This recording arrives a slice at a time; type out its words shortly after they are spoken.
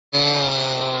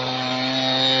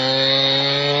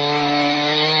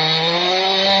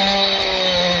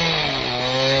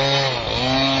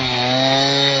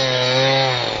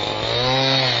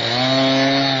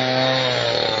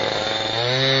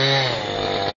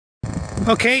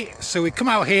Okay, so we come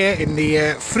out here in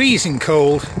the freezing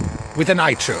cold with a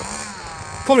nitro.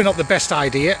 Probably not the best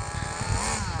idea,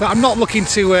 but I'm not looking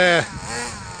to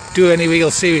do any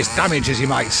real serious damage, as you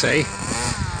might say.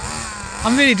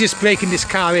 I'm really just breaking this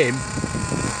car in,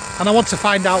 and I want to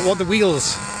find out what the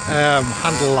wheels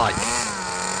handle like.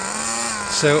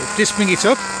 So just bring it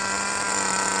up.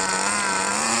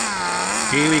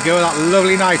 Here we go, that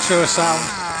lovely nitro sound.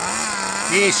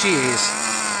 Here she is.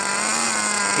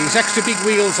 These extra big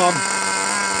wheels on.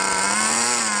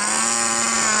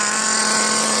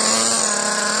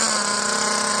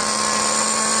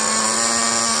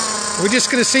 We're just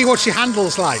going to see what she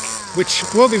handles like, which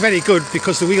won't be very good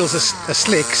because the wheels are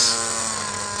slicks.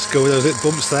 Let's go with those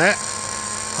little bumps there.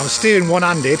 I'm steering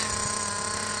one-handed.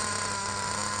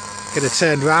 Get her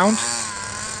turned round.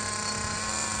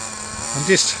 And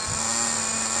just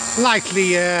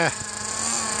lightly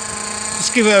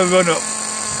just give her a run up.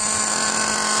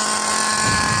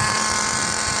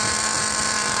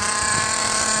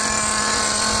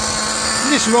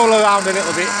 Just roll around a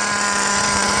little bit.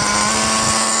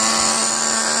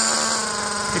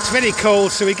 It's very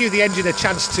cold, so we give the engine a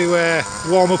chance to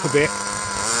warm up a bit.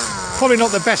 Probably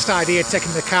not the best idea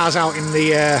taking the cars out in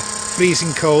the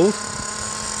freezing cold.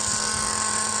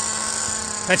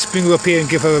 Let's bring her up here and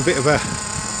give her a bit of a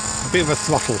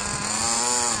throttle.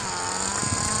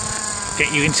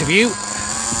 Get you into view.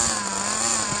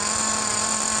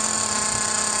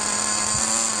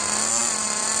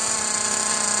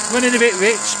 Running a bit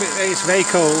rich, but it's very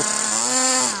cold.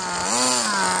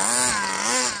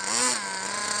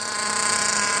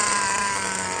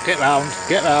 Get round,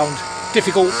 get round.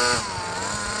 Difficult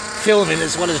filming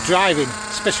as well as driving,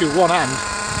 especially with one hand.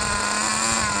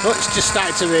 Oh, it's just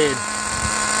started to rain.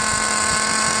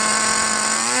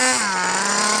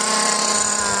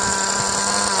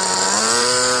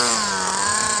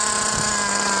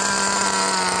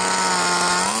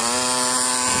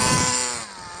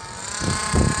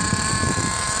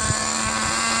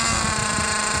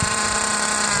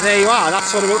 There you are,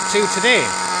 that's what we're up to today.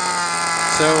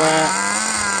 So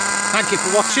thank you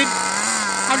for watching.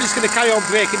 I'm just going to carry on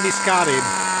breaking this car in.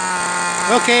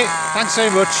 Okay, thanks very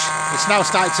much. It's now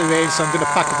started to rain, so I'm going to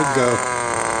pack up and go.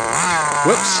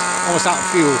 Whoops, almost out of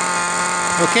fuel.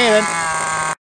 Okay then.